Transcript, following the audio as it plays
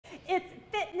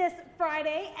Fitness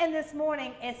Friday, and this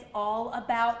morning it's all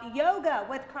about yoga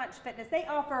with Crunch Fitness. They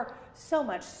offer so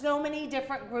much, so many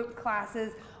different group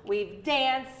classes. We've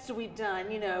danced, we've done,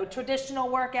 traditional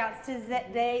workouts.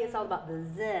 Today it's all about the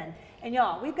Zen. And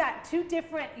y'all, we've got two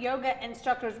different yoga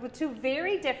instructors with two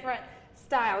very different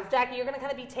styles. Jackie, you're going to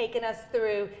kind of be taking us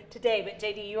through today, but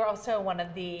JD, you're also one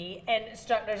of the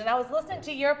instructors. And I was listening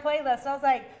to your playlist, and I was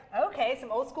like, okay,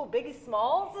 some old school Biggie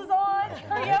Smalls is on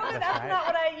for yoga. That's not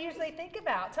what I usually think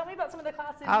about. Tell me about some of the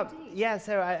classes you teach. Yeah,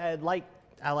 so I like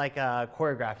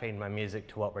choreographing my music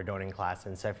to what we're doing in class.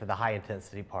 And so for the high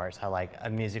intensity parts, I like a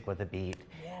music with a beat.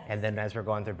 Yes. And then as we're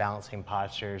going through balancing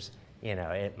postures,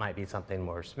 it might be something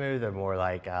more smooth or more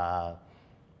like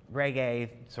reggae,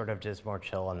 sort of just more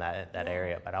chill in that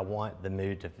area. But I want the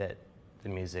mood to fit the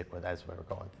music as we're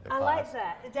going through the class. I like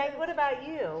that. Jackie, what about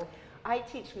you? I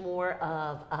teach more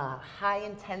of high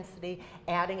intensity,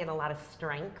 adding in a lot of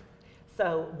strength.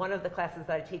 So one of the classes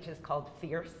that I teach is called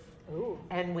Fierce. Ooh.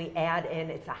 And we add in,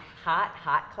 it's a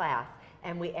hot class,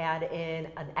 and we add in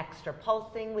an extra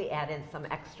pulsing, we add in some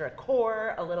extra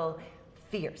core, a little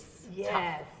fierce.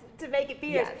 Yes, to make it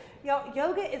fierce. Yes.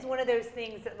 Yoga is one of those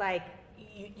things that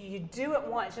you do it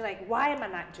once, you're like, why am I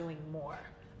not doing more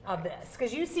of this?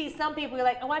 Because you see some people, you're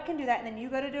like, oh, I can do that, and then you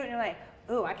go to do it, and you're like,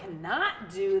 oh, I cannot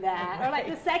do that. Or like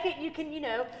the second you can,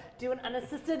 do an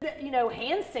unassisted,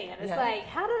 handstand. It's like,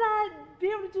 how did I be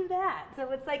able to do that? So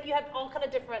it's like you have all kind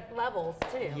of different levels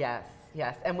too. Yes.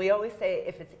 And we always say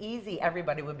if it's easy,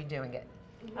 everybody would be doing it.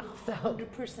 So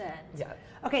 100%. Yes.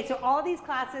 Okay, so all these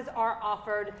classes are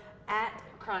offered at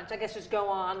Crunch. I guess just go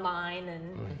online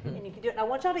and you can do it. And I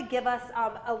want y'all to give us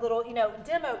a little,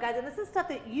 demo, guys. And this is stuff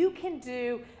that you can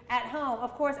do at home.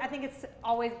 Of course, I think it's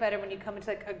always better when you come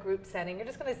into a group setting. You're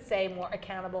just going to stay more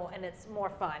accountable and it's more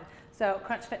fun. So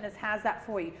Crunch Fitness has that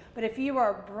for you. But if you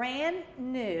are brand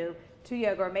new to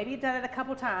yoga, or maybe you've done it a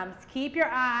couple times, keep your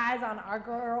eyes on our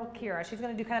girl Kira. She's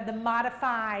going to do kind of the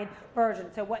modified version.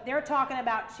 So what they're talking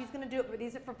about, she's going to do it, but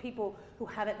these are for people who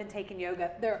haven't been taking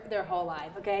yoga their whole life,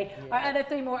 okay? Yeah. Our other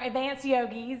three more advanced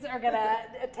yogis are going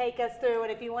to take us through,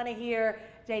 and if you want to hear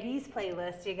JD's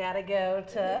playlist, you got to go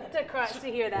to Crunch to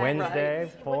hear that.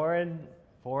 Wednesday,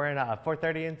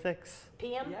 4:30 and 6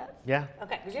 p.m. Yes. Yeah.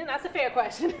 Okay, that's a fair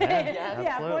question.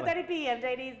 Yeah, 4:30 p.m.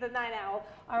 JD's the night owl.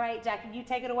 All right, Jackie, you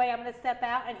take it away. I'm going to step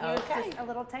out, and here's just a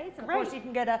little taste. And of course, you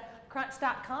can go to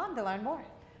crunch.com to learn more.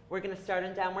 We're going to start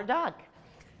in downward dog.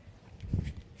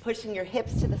 Pushing your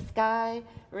hips to the sky,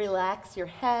 relax your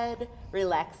head,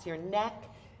 relax your neck.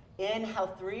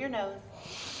 Inhale through your nose,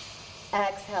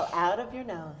 exhale out of your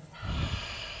nose.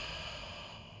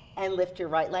 And lift your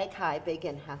right leg high, big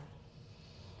inhale.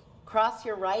 Cross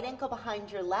your right ankle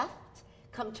behind your left.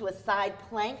 Come to a side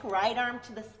plank, right arm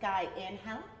to the sky.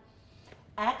 Inhale.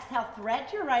 Exhale, thread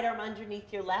your right arm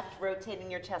underneath your left, rotating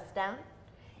your chest down.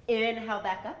 Inhale,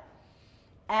 back up.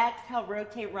 Exhale,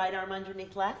 rotate right arm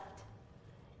underneath left.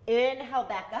 Inhale,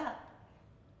 back up.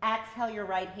 Exhale, your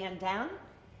right hand down.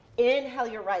 Inhale,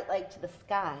 your right leg to the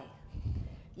sky.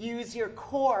 Use your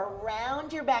core,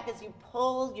 round your back as you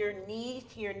pull your knee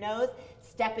to your nose,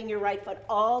 stepping your right foot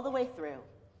all the way through.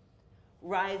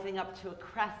 Rising up to a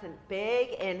crescent,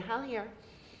 big inhale here.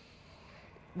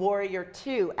 Warrior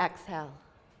two, exhale.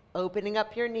 Opening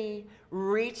up your knee,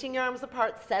 reaching your arms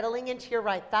apart, settling into your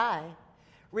right thigh.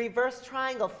 Reverse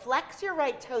triangle, flex your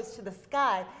right toes to the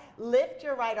sky, lift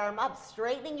your right arm up,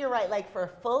 straightening your right leg for a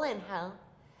full inhale.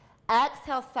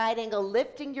 Exhale, side angle,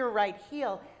 lifting your right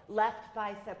heel, left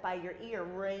bicep by your ear,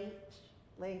 reach,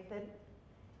 lengthen.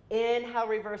 Inhale,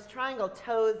 reverse triangle,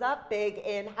 toes up, big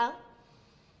inhale.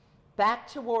 Back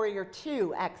to warrior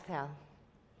two, exhale.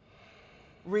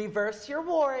 Reverse your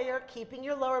warrior, keeping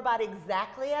your lower body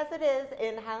exactly as it is,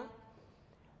 inhale.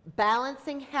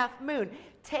 Balancing half moon,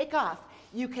 take off.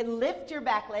 You can lift your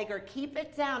back leg or keep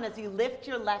it down as you lift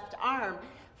your left arm.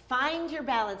 Find your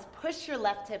balance, push your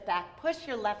left hip back, push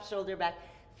your left shoulder back,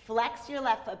 flex your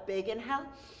left foot, big inhale.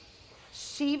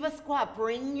 Shiva squat,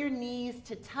 bring your knees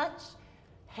to touch,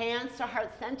 hands to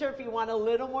heart center if you want a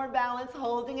little more balance,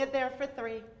 holding it there for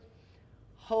 3.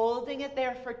 Holding it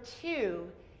there for 2,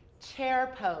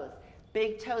 chair pose.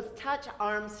 Big toes touch,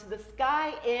 arms to the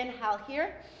sky. Inhale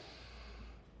here.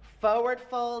 Forward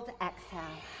fold, exhale.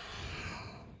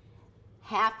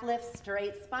 Half lift,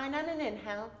 straight spine on an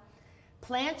inhale.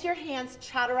 Plant your hands,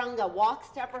 chaturanga, walk,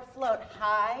 step, or float,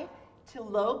 high to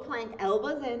low plank,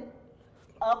 elbows in.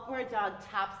 Upward dog,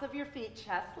 tops of your feet,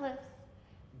 chest lifts.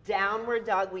 Downward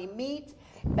dog, we meet.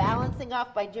 Balancing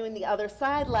off by doing the other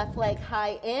side, left leg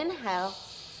high, inhale.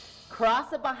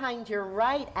 Cross it behind your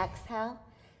right, exhale.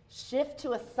 Shift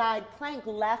to a side plank,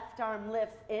 left arm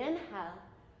lifts, inhale.